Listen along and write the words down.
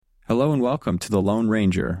Hello and welcome to The Lone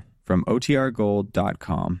Ranger from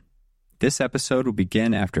OTRGold.com. This episode will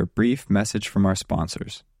begin after a brief message from our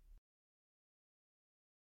sponsors.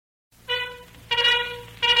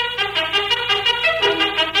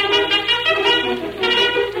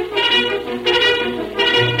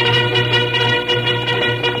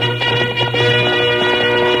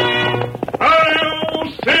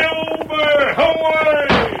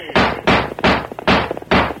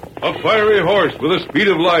 A fiery horse with the speed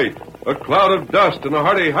of light, a cloud of dust, and a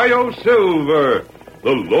hearty hi-yo silver,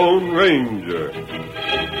 the Lone Ranger.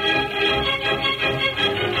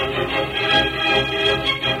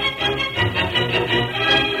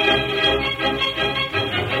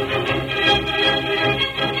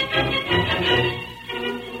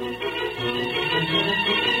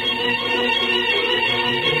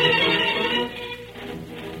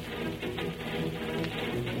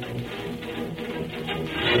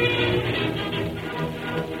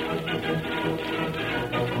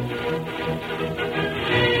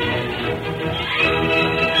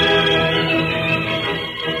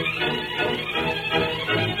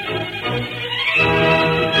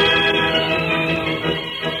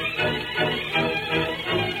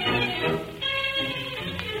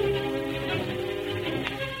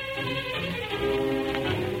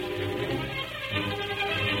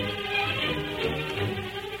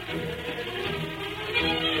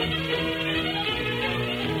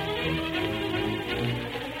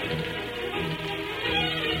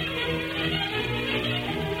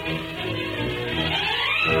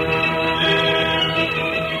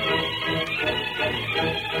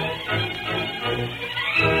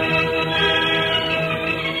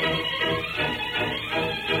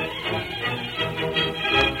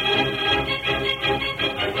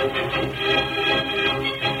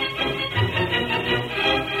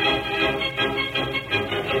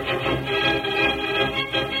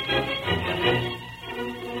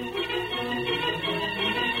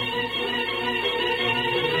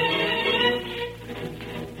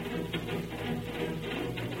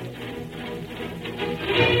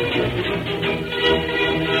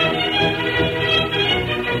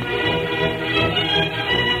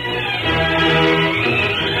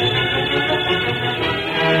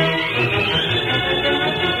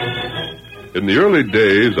 In the early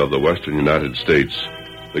days of the western United States,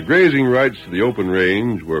 the grazing rights to the open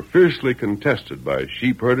range were fiercely contested by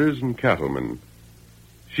sheep herders and cattlemen.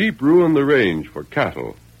 Sheep ruined the range for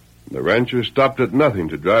cattle, and the ranchers stopped at nothing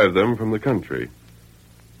to drive them from the country.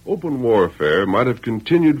 Open warfare might have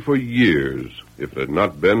continued for years if it had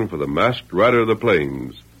not been for the masked rider of the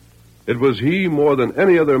plains. It was he, more than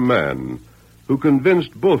any other man, who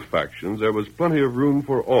convinced both factions there was plenty of room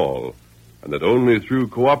for all, and that only through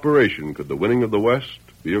cooperation could the winning of the West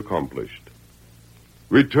be accomplished.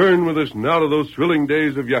 Return with us now to those thrilling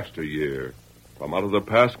days of yesteryear. From out of the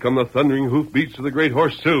past come the thundering hoofbeats of the great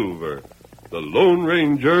horse Silver. The Lone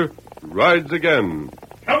Ranger rides again.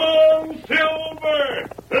 Come on, Silver!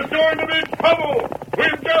 There's going to be trouble!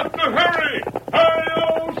 We've got to hurry!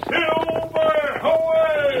 Hi-yo, Silver! Away!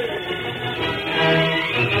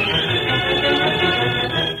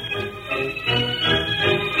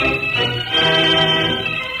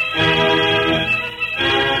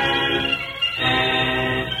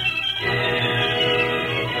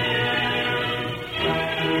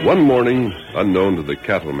 One morning, unknown to the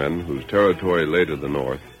cattlemen whose territory lay to the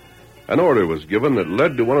north, an order was given that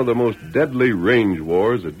led to one of the most deadly range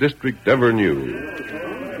wars a district ever knew.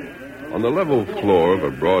 On the level floor of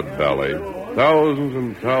a broad valley, thousands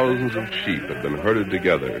and thousands of sheep had been herded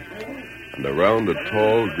together, and around a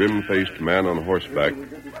tall, grim-faced man on horseback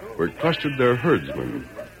were clustered their herdsmen,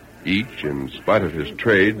 each, in spite of his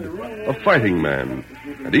trade, a fighting man,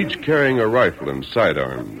 and each carrying a rifle and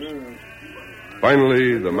sidearms.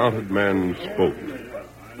 Finally, the mounted man spoke.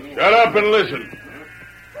 Shut up and listen.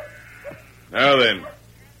 Now then,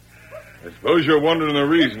 I suppose you're wondering the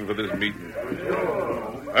reason for this meeting.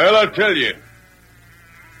 Well, I'll tell you.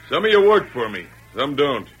 Some of you work for me, some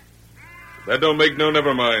don't. That don't make no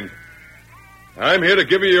never mind. I'm here to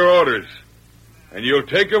give you your orders, and you'll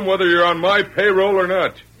take them whether you're on my payroll or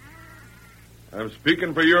not. I'm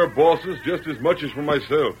speaking for your bosses just as much as for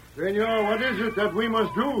myself. Senor, what is it that we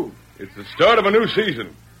must do? It's the start of a new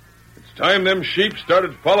season. It's time them sheep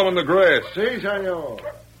started following the grass. Si, senor.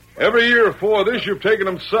 Every year before this, you've taken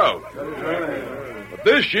them south. But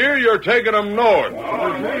this year, you're taking them north.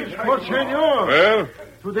 But, senor. Well?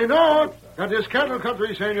 To the north, that is cattle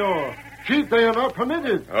country, senor. Sheep, they are not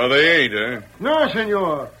permitted. Oh, they ain't, eh? No,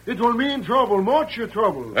 senor. It will mean trouble, much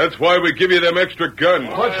trouble. That's why we give you them extra guns.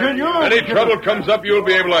 But, senor... Any trouble comes up, you'll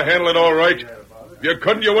be able to handle it all right. If you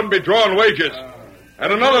couldn't, you wouldn't be drawing wages.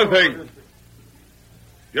 And another thing.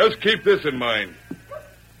 Just keep this in mind.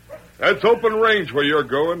 That's open range where you're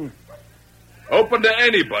going. Open to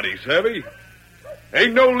anybody, savvy?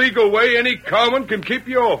 Ain't no legal way any cowman can keep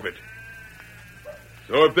you off it.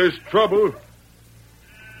 So if there's trouble,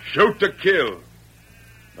 shoot to kill.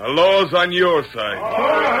 The law's on your side.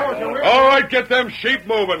 All right, get them sheep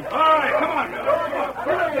moving. All right, come on.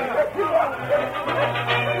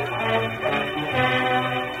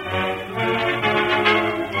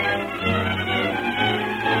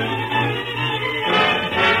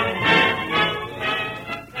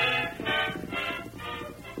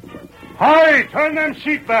 Hi, turn them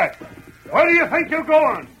sheep back. Where do you think you're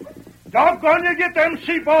going? Doggone you, get them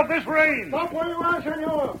sheep off this range. Stop where you are,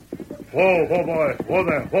 senor. Whoa, boy. Whoa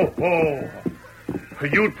there. Whoa.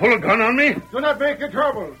 You'd pull a gun on me? Do not make your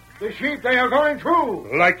trouble. The sheep, they are going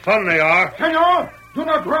through. Like fun they are. Senor, do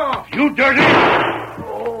not draw. You dirty.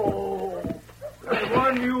 Oh, I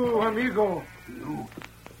warn you, amigo.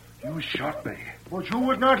 You shot me. But you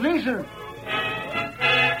would not listen.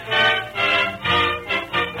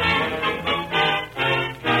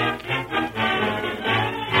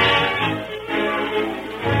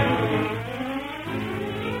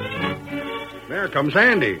 There comes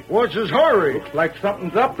Andy. What's his hurry? Looks like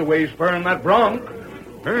something's up the way he's spurring that bronc.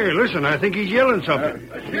 Hey, listen, I think he's yelling something.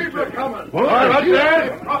 The sheep are coming. What's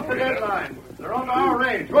that? Off the dead line. They're on our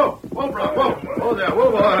range. Whoa, bro, whoa. Whoa there,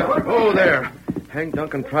 whoa there. Hank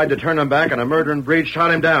Duncan tried to turn him back, and a murdering breed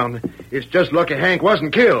shot him down. It's just lucky Hank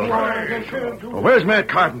wasn't killed. Well, where's Matt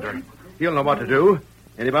Carpenter? He'll know what to do.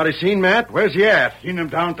 Anybody seen Matt? Where's he at? Seen him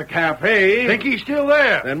down at the cafe. Think he's still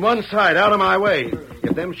there? Then one side, out of my way.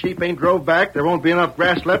 If them sheep ain't drove back, there won't be enough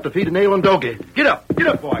grass left to feed a nail and doggy. Get up,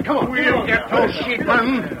 boy. Come on. We'll get those sheep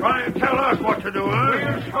running. Try and tell us what to do, huh?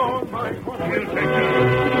 We'll show them we'll take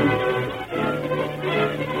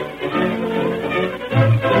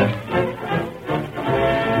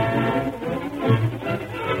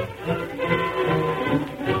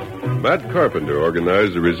Matt Carpenter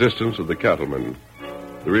organized the resistance of the cattlemen.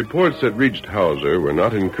 The reports that reached Hauser were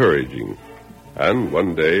not encouraging. And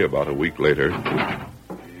one day, about a week later...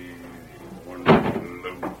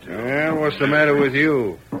 Well, what's the matter with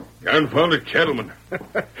you? Confounded cattlemen.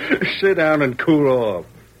 Sit down and cool off.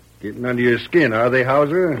 Getting under your skin, are they,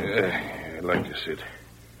 Hauser? I'd like to sit.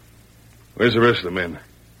 Where's the rest of the men?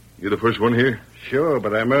 You the first one here? Sure,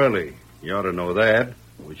 but I'm early. You ought to know that.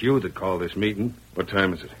 It was you that called this meeting. What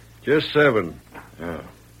time is it? Just 7. Oh.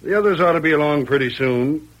 The others ought to be along pretty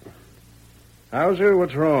soon. Hauser,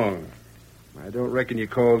 what's wrong? I don't reckon you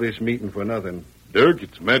called this meeting for nothing. Dirk,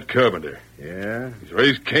 it's Matt Carpenter. Yeah? He's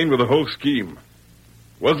raised Cain with the whole scheme.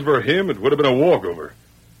 Wasn't for him, it would have been a walkover.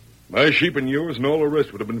 My sheep and yours and all the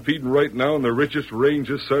rest would have been feeding right now in the richest range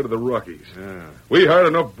this side of the Rockies. Yeah. We hired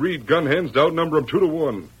enough breed gun hands to outnumber them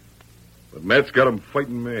 2-1. But Matt's got them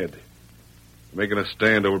fighting mad. Making a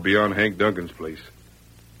stand over beyond Hank Duncan's place.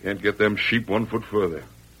 Can't get them sheep 1 foot further.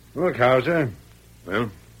 Look, Hauser.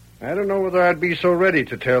 Well? I don't know whether I'd be so ready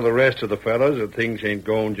to tell the rest of the fellas that things ain't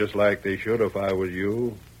going just like they should if I was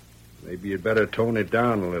you. Maybe you'd better tone it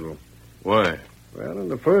down a little. Why? Well, in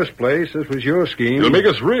the first place, this was your scheme. It'll make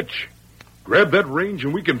us rich. Grab that range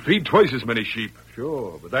and we can feed twice as many sheep.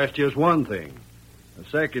 Sure, but that's just one thing. The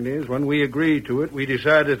second is, when we agreed to it, we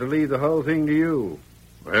decided to leave the whole thing to you.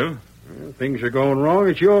 Well, things are going wrong,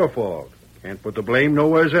 it's your fault. Can't put the blame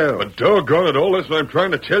nowhere else. But doggone it all, that's what I'm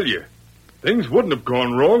trying to tell you. Things wouldn't have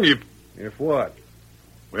gone wrong if... If what?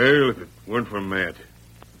 Well, if it weren't for Matt.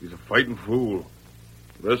 He's a fighting fool.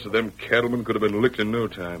 The rest of them cattlemen could have been licked in no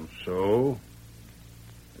time. So?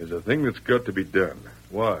 There's a thing that's got to be done.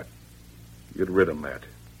 What? Get rid of Matt.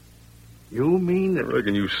 You mean that... I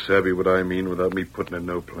reckon you savvy what I mean without me putting it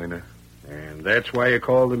no plainer. And that's why you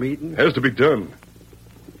called the meeting? Has to be done.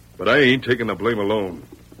 But I ain't taking the blame alone.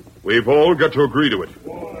 We've all got to agree to it.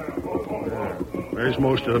 Where's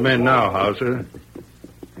most of the men now, Hauser?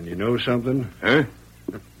 And you know something? Huh?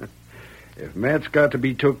 If Matt's got to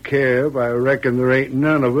be took care of, I reckon there ain't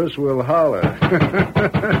none of us will holler.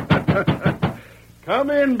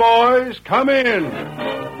 Come in, boys. Come in.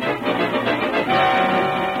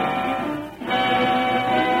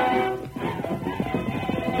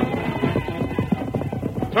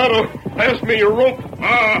 Tonto, pass me your rope.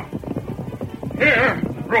 Here,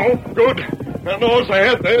 rope. Good. Now, knows I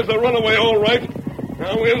had there's a runaway, all right.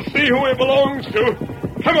 Now we'll see who he belongs to.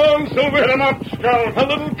 Come on, Silver. Get him up, Scout. A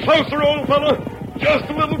little closer, old fellow. Just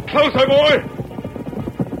a little closer, boy.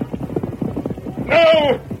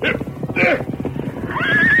 Now.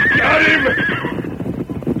 Got him.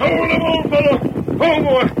 Hold him, old fellow. Oh,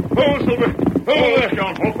 boy. Oh, Silver. Oh, there.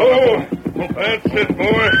 Oh, that's it,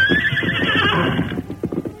 boy.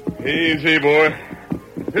 Easy, boy.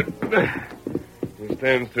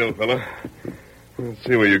 Stand still, fella. Let's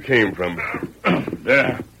see where you came from.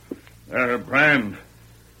 There, Brand.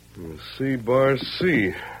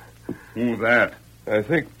 C-bar-C. Who's that? I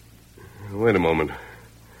think... Wait a moment.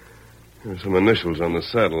 There's some initials on the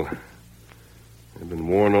saddle. They've been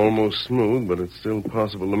worn almost smooth, but it's still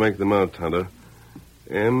possible to make them out, Tonto.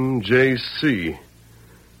 M.J.C.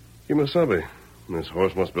 Kimasabi. This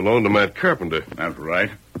horse must belong to Matt Carpenter. That's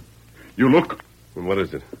right. You look. And what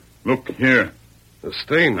is it? Look here. The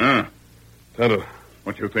stain. Tonto.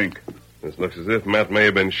 What you think? This looks as if Matt may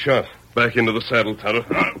have been shot. Back into the saddle, Tonto.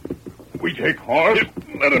 We take horse?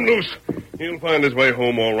 Let him loose. He'll find his way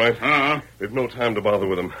home all right. We've no time to bother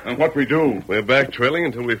with him. And what we do? We're back trailing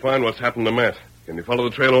until we find what's happened to Matt. Can you follow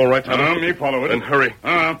the trail all right, Tonto? Me follow it. Then hurry.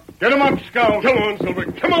 Get him up, Scout. Come on,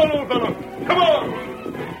 Silver. Come on, old fellow. Come on.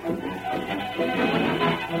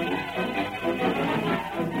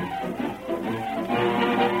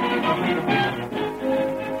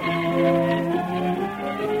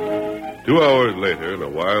 2 hours later, in a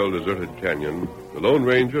wild, deserted canyon, the Lone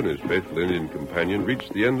Ranger and his faithful Indian companion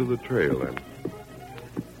reached the end of the trail and...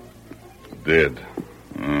 dead.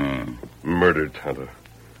 Murdered, Tonto.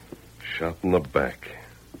 Shot in the back.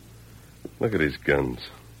 Look at his guns.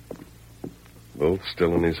 Both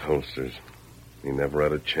still in his holsters. He never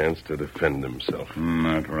had a chance to defend himself.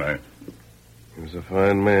 That's right. He was a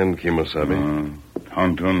fine man, Kimosabe.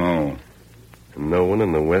 Tonto, no. And no one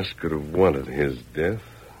in the West could have wanted his death.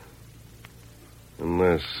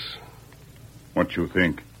 Unless... What you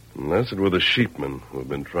think? Unless it were the sheepmen who have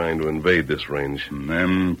been trying to invade this range.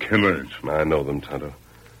 Them killers. I know them, Tonto.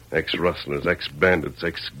 Ex-rustlers, ex-bandits,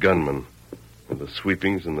 ex-gunmen. And the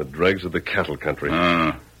sweepings and the dregs of the cattle country.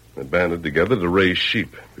 They banded together to raise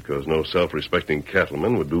sheep because no self-respecting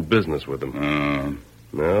cattleman would do business with them.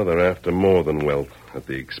 Now they're after more than wealth at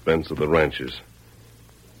the expense of the ranches.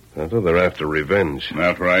 Tonto, they're after revenge.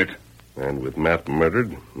 That's right. And with Matt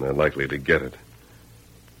murdered, they're likely to get it.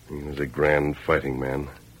 He was a grand fighting man.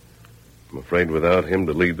 I'm afraid without him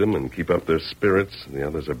to lead them and keep up their spirits, the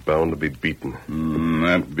others are bound to be beaten.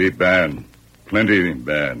 That'd be bad. Plenty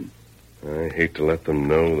bad. I hate to let them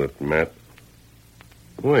know that Matt...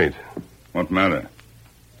 Wait. What matter?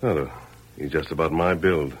 Tonto, he's just about my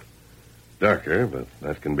build. Darker, but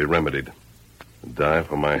that can be remedied. A dye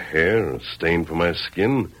for my hair, a stain for my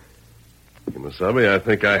skin. Kimasabi, I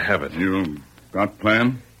think I have it. You got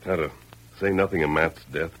plan? Tonto, say nothing of Matt's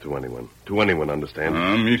death to anyone. To anyone, understand?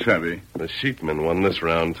 Me savvy. The sheepmen won this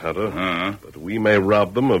round, Tonto. But we may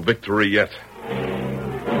rob them of victory yet.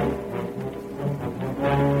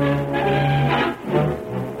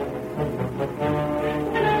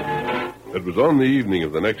 It was on the evening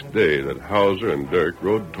of the next day that Hauser and Dirk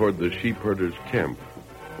rode toward the sheepherder's camp.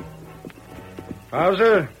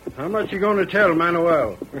 Hauser, how much you going to tell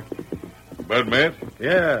Manuel? About Matt?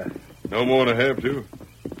 Yeah. No more than I have to.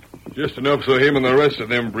 Just enough so him and the rest of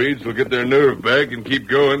them breeds will get their nerve back and keep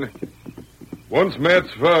going. Once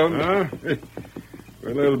Matt's found, well,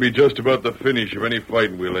 that'll be just about the finish of any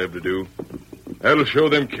fighting we'll have to do. That'll show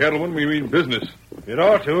them cattlemen we mean business. It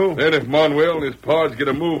ought to. Then if Manuel and his pards get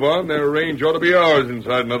a move on, their range ought to be ours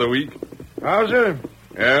inside another week. Hauser?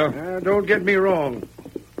 Yeah? Don't get me wrong.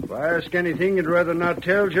 If I ask anything you'd rather not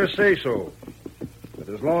tell, just say so. But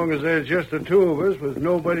as long as there's just the two of us with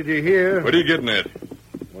nobody to hear... What are you getting at?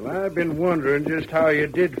 Well, I've been wondering just how you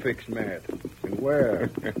did fix Matt. And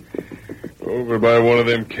where. Over by one of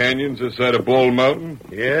them canyons this side of Bald Mountain?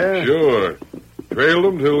 Yeah? Sure. Trailed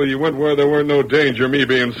him till he went where there weren't no danger of me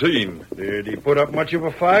being seen. Did he put up much of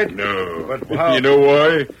a fight? No. But how... You know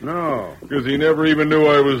why? No. Because he never even knew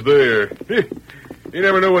I was there. He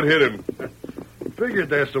never knew what hit him. Figured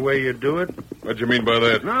that's the way you do it. What you mean by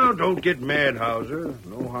that? Now, don't get mad, Hauser.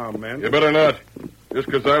 No harm meant. You better not. Just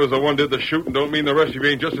because I was the one did the shooting don't mean the rest of you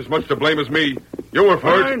ain't just as much to blame as me. You were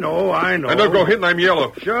first. I know. And don't go hitting, I'm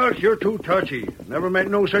yellow. Shucks, you're too touchy. Never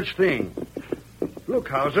meant no such thing. Look,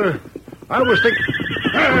 Hauser, I was thinking...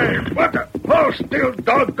 Hey, what the... Hold still,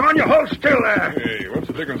 doggone you. Hold still there. Hey, what's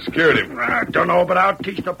the dickens scared him? I don't know, but I'll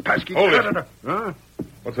teach the pesky... Hold it. Huh?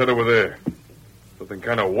 What's that over there? Something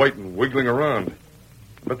kind of white and wiggling around.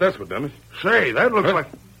 But that's what done it. Say, that looks like...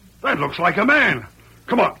 That looks like a man.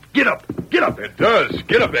 Come on, get up. Get up. It does.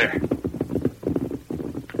 Get up there.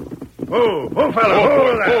 Whoa, fella.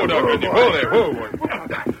 Whoa, there. Whoa.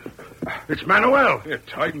 It's Manuel. Yeah,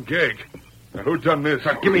 tight and gag. Now, who done this?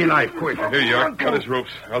 Give me a knife, quick. Here you are. Cut his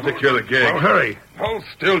ropes. I'll take care of the gag. Well, hurry. Hold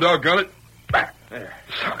still, doggone it. There.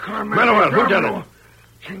 Manuel, who done it?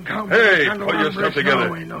 Hey, pull yourself together.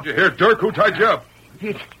 Did you hear Dirk? Who tied you up?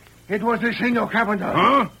 It was the Senor Carpenter.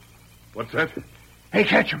 Huh? What's that? He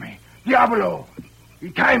catch me. Diablo. He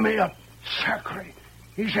tie me up. Sacre.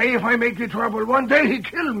 He say if I make the trouble one day, he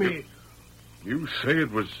kill me. You say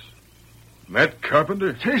it was Matt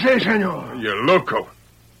Carpenter? Si, senor. You're loco.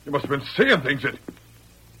 You must have been seeing things that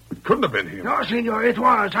couldn't have been him. No, senor, it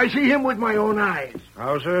was. I see him with my own eyes.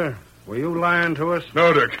 Hauser, were you lying to us?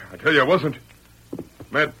 No, Dick. I tell you I wasn't.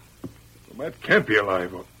 Matt can't be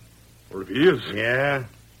alive. Or if he is... Yeah?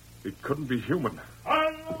 He couldn't be human.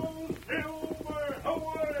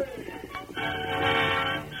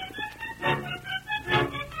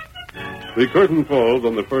 The curtain falls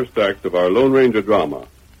on the first act of our Lone Ranger drama.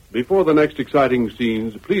 Before the next exciting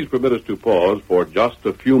scenes, please permit us to pause for just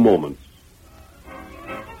a few moments.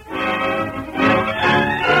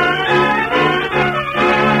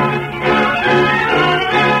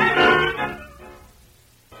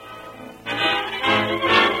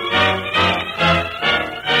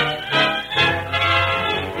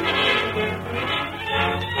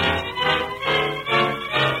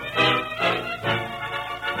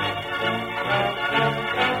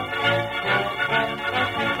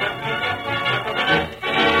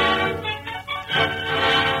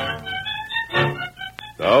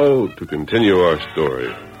 Now, to continue our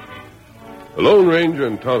story. The Lone Ranger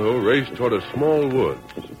and Tonto raced toward a small woods,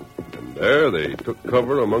 and there they took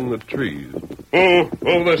cover among the trees. Oh,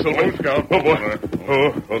 there, Silver. Scout. Oh, boy.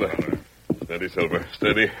 Oh, there. Steady, Silver,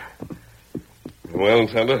 steady. Well,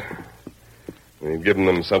 Tonto, we've given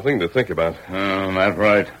them something to think about. That's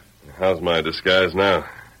right. How's my disguise now?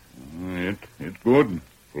 It's good.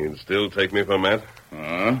 You'd still take me for Matt?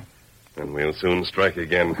 And we'll soon strike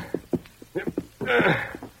again.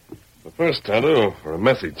 But first, Tonto, for a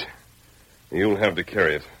message. You'll have to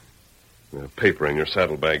carry it. The paper in your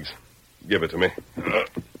saddlebags. Give it to me.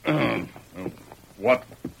 What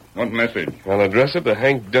message? I'll address it to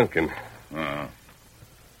Hank Duncan.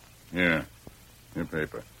 Here. Your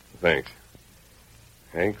paper. Thanks.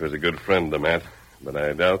 Hank was a good friend to Matt, but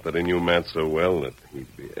I doubt that he knew Matt so well that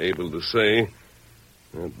he'd be able to say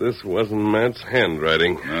that this wasn't Matt's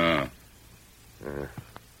handwriting.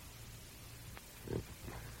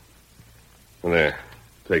 There.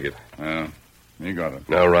 Take it. You got it.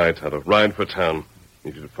 Now ride, Tonto. Ride for town.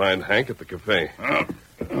 Need you to find Hank at the cafe.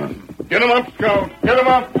 Get him up, Scout. Get him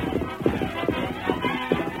up.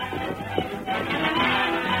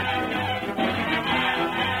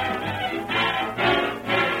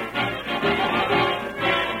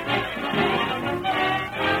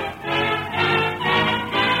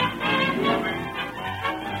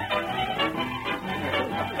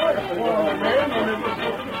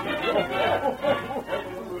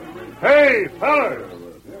 Hey, fellas,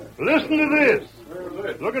 listen to this.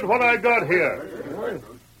 Look at what I got here.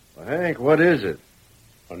 Hank, what is it?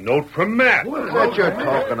 A note from Matt. What is that you're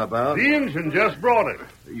talking about? The engine just brought it.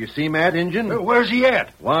 You see Matt, Injun? Where's he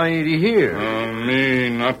at? Why ain't he here? Me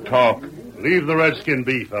not talk. Leave the redskin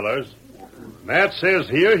be, fellas. Matt says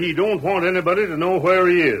here he don't want anybody to know where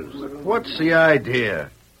he is. What's the idea?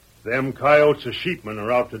 Them coyotes of sheepmen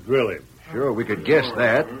are out to drill him. Sure, we could guess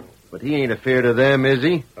that. But he ain't afeard of them, is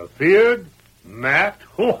he? Afeard? Matt?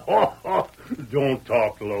 Don't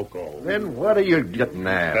talk loco. Then what are you getting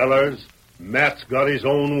at? Fellers, Matt's got his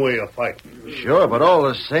own way of fighting. Sure, but all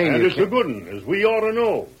the same... And it's a good one, as we ought to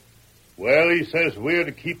know. Well, he says we're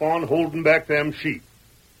to keep on holding back them sheep.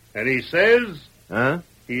 And he says... Huh?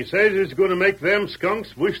 He says it's going to make them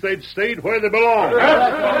skunks wish they'd stayed where they belong.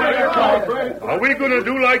 Are we going to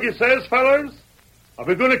do like he says, fellers? Are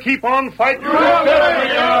we going to keep on fighting? Fine,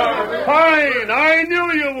 I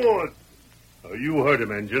knew you would. You heard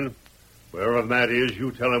him, Injun. Wherever Matt is,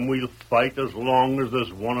 you tell him we'll fight as long as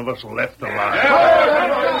there's one of us left alive.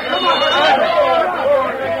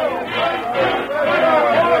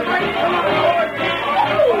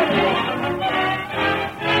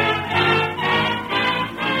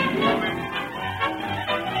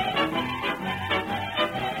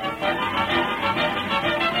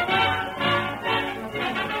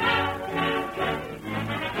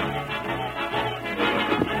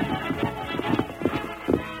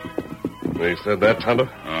 They said that, Tonto?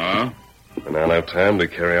 And I'll have time to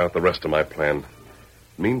carry out the rest of my plan.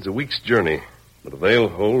 It means a week's journey, but if they'll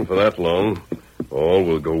hold for that long, all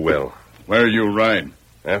will go well. Where you ride?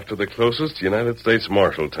 After the closest United States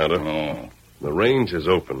Marshal, Tonto. The range is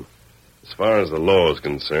open. As far as the law is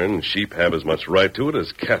concerned, sheep have as much right to it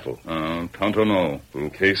as cattle. Tonto no. In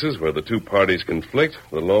cases where the two parties conflict,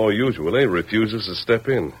 the law usually refuses to step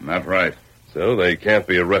in. Not right. So they can't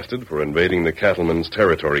be arrested for invading the cattleman's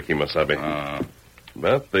territory, Kimasabi.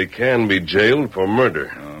 But they can be jailed for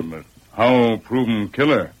murder. But how prove 'em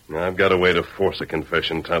killer? I've got a way to force a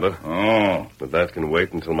confession, Tonto. Oh. But that can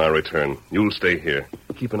wait until my return. You'll stay here.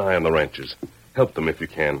 Keep an eye on the ranchers. Help them if you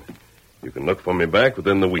can. You can look for me back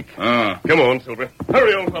within the week. Come on, Silver.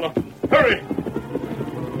 Hurry, old fellow. Hurry!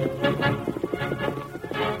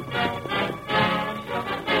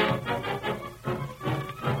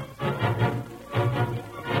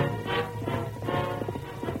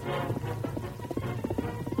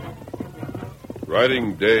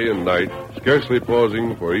 Riding day and night, scarcely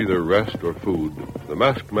pausing for either rest or food, the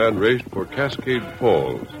masked man raced for Cascade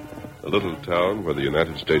Falls, a little town where the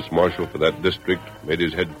United States Marshal for that district made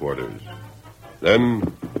his headquarters.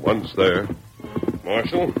 Then, once there...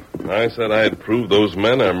 Marshal, I said I'd prove those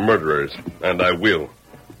men are murderers, and I will.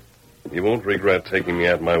 You won't regret taking me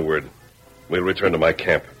at my word. We'll return to my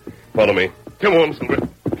camp. Follow me. Come on, Silver.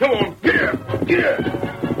 Come on. Get here. Get here.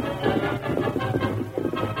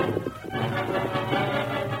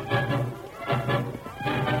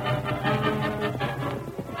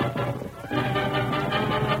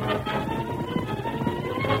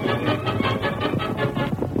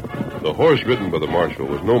 The horse ridden by the marshal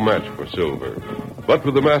was no match for Silver. But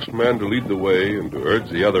with the masked man to lead the way and to urge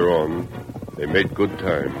the other on, they made good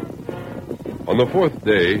time. On the fourth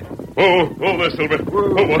day... Oh, there, Silver.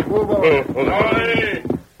 Hi.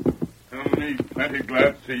 Me plenty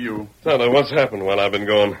glad to see you. Tonto, what's happened while I've been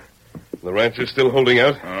gone? The ranchers still holding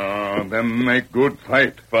out? Them make good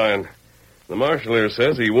fight. Fine. The marshal here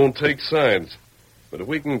says he won't take sides. But if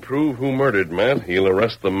we can prove who murdered Matt, he'll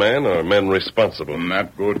arrest the man or men responsible.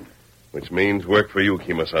 Not good. Which means work for you,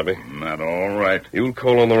 Kemosabe. Not all right. You'll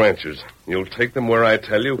call on the ranchers. You'll take them where I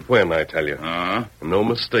tell you, when I tell you. Uh-huh. No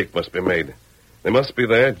mistake must be made. They must be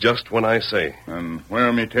there just when I say. And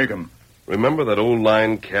where me take 'em? Remember that old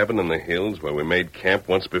line cabin in the hills where we made camp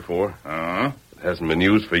once before? Uh-huh. It hasn't been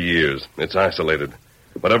used for years. It's isolated.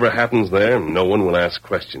 Whatever happens there, no one will ask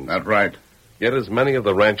questions. That's right. Get as many of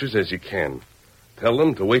the ranchers as you can. Tell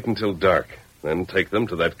them to wait until dark. Then take them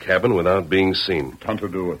to that cabin without being seen. Time to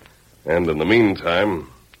do it. And in the meantime...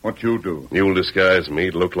 What you do? You'll disguise me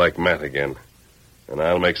to look like Matt again. And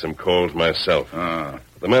I'll make some calls myself.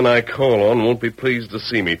 The men I call on won't be pleased to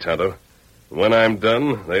see me, Tonto. When I'm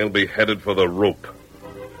done, they'll be headed for the rope.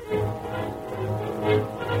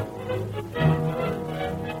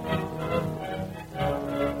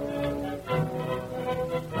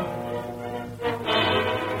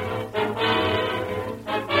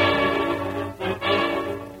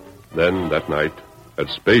 Then, that night, at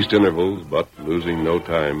spaced intervals, but losing no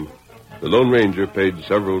time, the Lone Ranger paid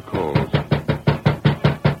several calls.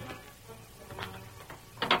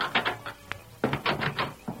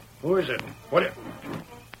 Who is it? What?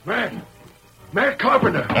 Matt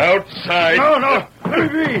Carpenter. Outside. No.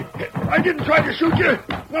 Let me be. I didn't try to shoot you.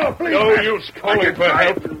 No, please. No Matt. use calling for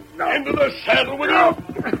help. No. Into the saddle with you.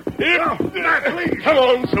 No, Matt, please. Come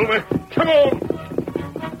on, Silver. Come on.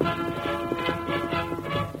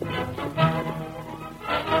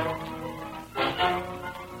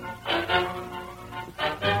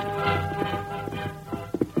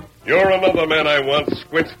 You're another man I want,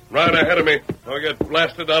 Squint. Right ahead of me, or get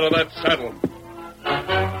blasted out of that saddle.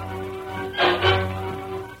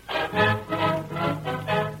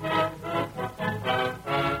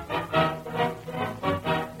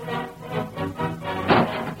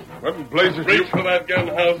 What in blazes Reach for that gun,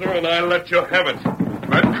 Hauser, and I let you have it.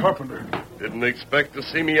 Matt Carpenter. Didn't expect to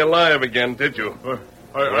see me alive again, did you?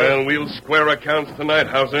 Well, we'll square accounts tonight,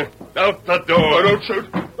 Hauser. Out the door. Don't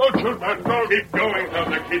shoot. Don't shoot, Matt. No. Keep going,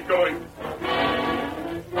 Hauser. Keep going.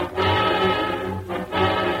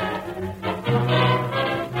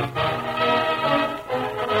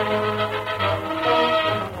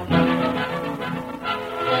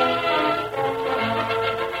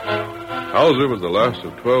 Hauser was the last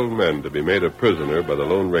of 12 men to be made a prisoner by the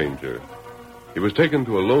Lone Ranger. He was taken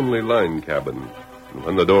to a lonely line cabin, and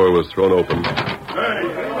when the door was thrown open...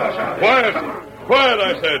 Quiet! Quiet,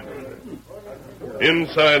 I said!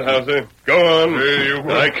 Inside, Hauser. Go on.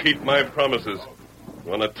 I keep my promises.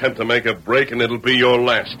 One attempt to make a break, and it'll be your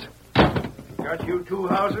last. Got you too,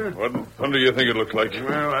 Hauser? What in thunder do you think it looked like?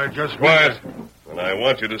 Well, I just... Quiet. When I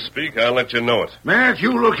want you to speak, I'll let you know it. Matt,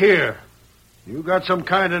 you look here. You got some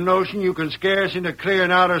kind of notion you can scare us into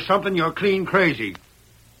clearing out or something, you're clean crazy.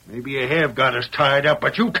 Maybe you have got us tied up,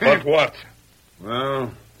 but you can't... But what?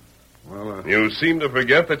 Well... You seem to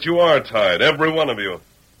forget that you are tied, every one of you.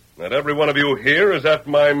 That every one of you here is at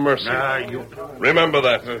my mercy. You... Remember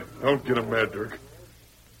that. Don't get him mad, Dirk.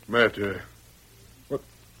 Matt, what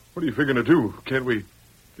are you figuring to do? Can't we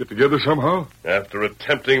get together somehow? After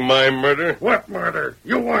attempting my murder? What murder?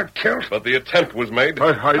 You weren't killed. But the attempt was made.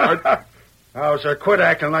 I... Hauser, quit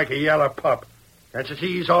acting like a yellow pup. Can't you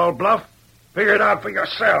see he's all bluff? Figure it out for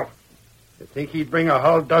yourself. You think he'd bring a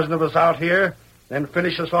whole dozen of us out here, then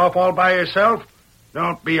finish us off all by yourself?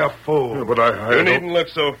 Don't be a fool. Yeah, but I You needn't look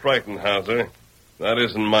so frightened, Hauser. That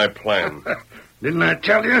isn't my plan. Didn't I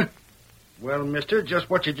tell you? Well, mister, just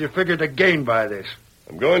what did you figure to gain by this?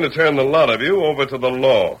 I'm going to turn the lot of you over to the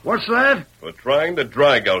law What's that? for trying to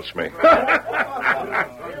dry gulch me.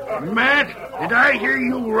 Matt, did I hear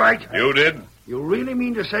you right? You did? You really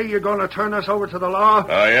mean to say you're going to turn us over to the law?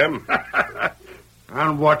 I am.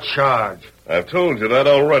 On what charge? I've told you that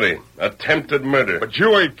already. Attempted murder. But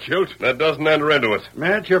you ain't killed. That doesn't enter into it.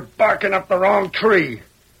 Matt, you're barking up the wrong tree.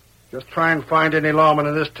 Just try and find any lawman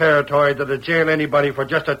in this territory that'll jail anybody for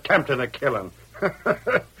just attempting a killing.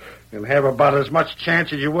 You'll have about as much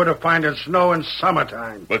chance as you would of finding snow in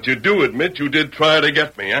summertime. But you do admit you did try to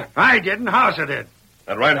get me, huh? I didn't. Hauser did.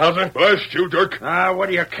 That right, Hauser? Blast you, Dirk. What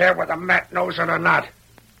do you care whether Matt knows it or not?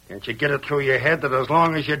 Can't you get it through your head that as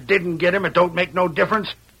long as you didn't get him, it don't make no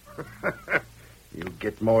difference? You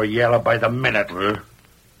get more yellow by the minute.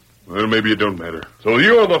 Well, maybe it don't matter. So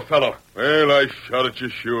you're the fellow. Well, I shot at you,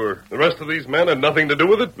 sure. The rest of these men had nothing to do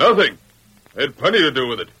with it? Nothing. They had plenty to do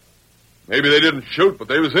with it. Maybe they didn't shoot, but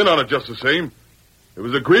they was in on it just the same. It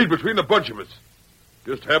was agreed between a bunch of us.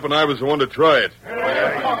 Just happened I was the one to try it.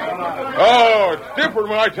 Oh, it's different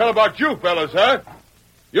when I tell about you fellas, huh?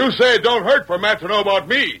 You say it don't hurt for Matt to know about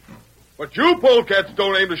me. But you polecats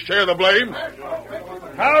don't aim to share the blame.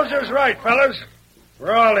 Hauser's right, fellas.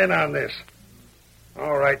 We're all in on this.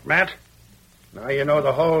 All right, Matt. Now you know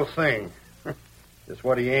the whole thing. Just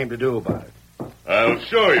what he aimed to do about it. I'll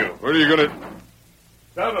show you. Where are you going to...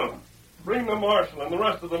 Tonto, bring the marshal and the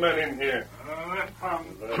rest of the men in here.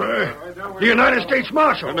 The United States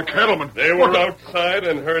Marshal. And the cattlemen. They were outside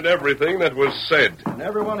and heard everything that was said. And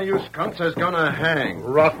every one of you skunks is gonna hang.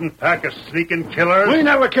 Rotten pack of sneaking killers. We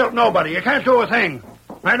never killed nobody. You can't do a thing.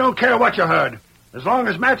 I don't care what you heard. As long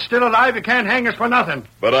as Matt's still alive, you can't hang us for nothing.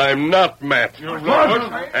 But I'm not Matt.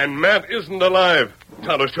 What? And Matt isn't alive.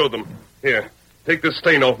 Tonto, show them. Here, take this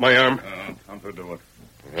stain off my arm. Tonto, do it.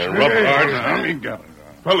 Rub hard.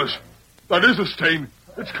 Fellas, that is a stain.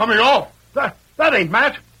 It's coming off. That ain't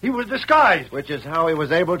Matt. He was disguised. Which is how he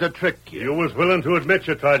was able to trick you. You was willing to admit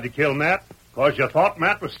you tried to kill Matt, because you thought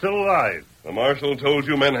Matt was still alive. The marshal told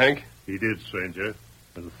you, men, Hank? He did, stranger.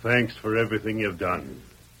 And thanks for everything you've done.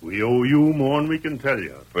 We owe you more than we can tell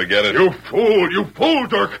you. Forget it. You fool,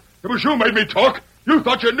 Dirk. It was you made me talk. You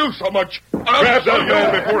thought you knew so much. Grab that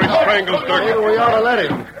man before he strangles Maybe Dirk. we ought to let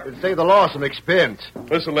him. It'd save the law some expense.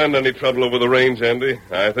 This'll end any trouble over the range, Andy.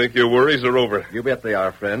 I think your worries are over. You bet they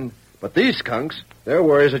are, friend. But these skunks, their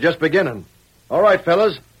worries are just beginning. All right,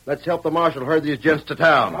 fellas, let's help the marshal herd these gents to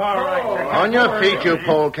town. All right. On your feet, you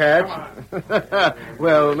polecats.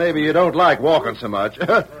 Well, maybe you don't like walking so much.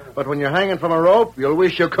 But when you're hanging from a rope, you'll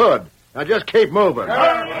wish you could. Now just keep moving.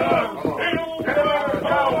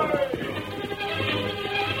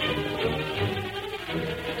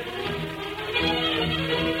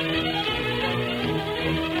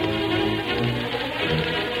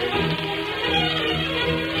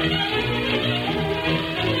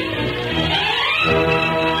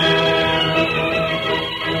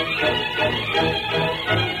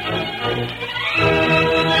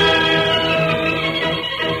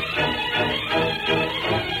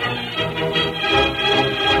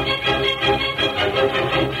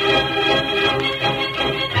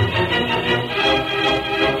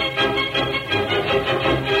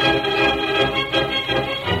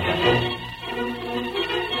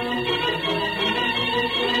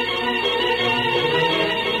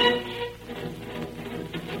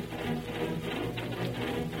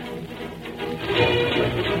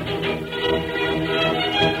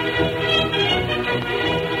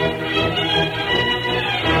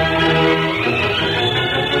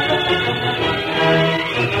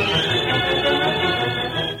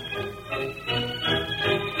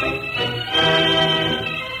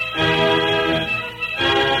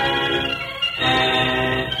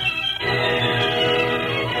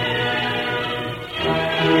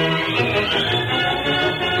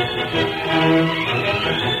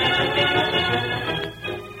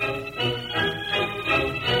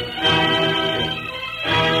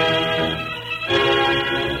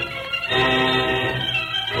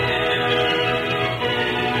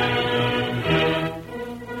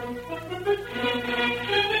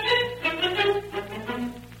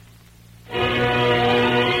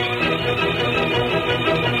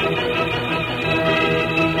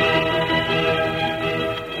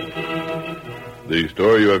 The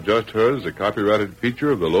story you have just heard is a copyrighted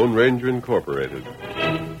feature of the Lone Ranger Incorporated.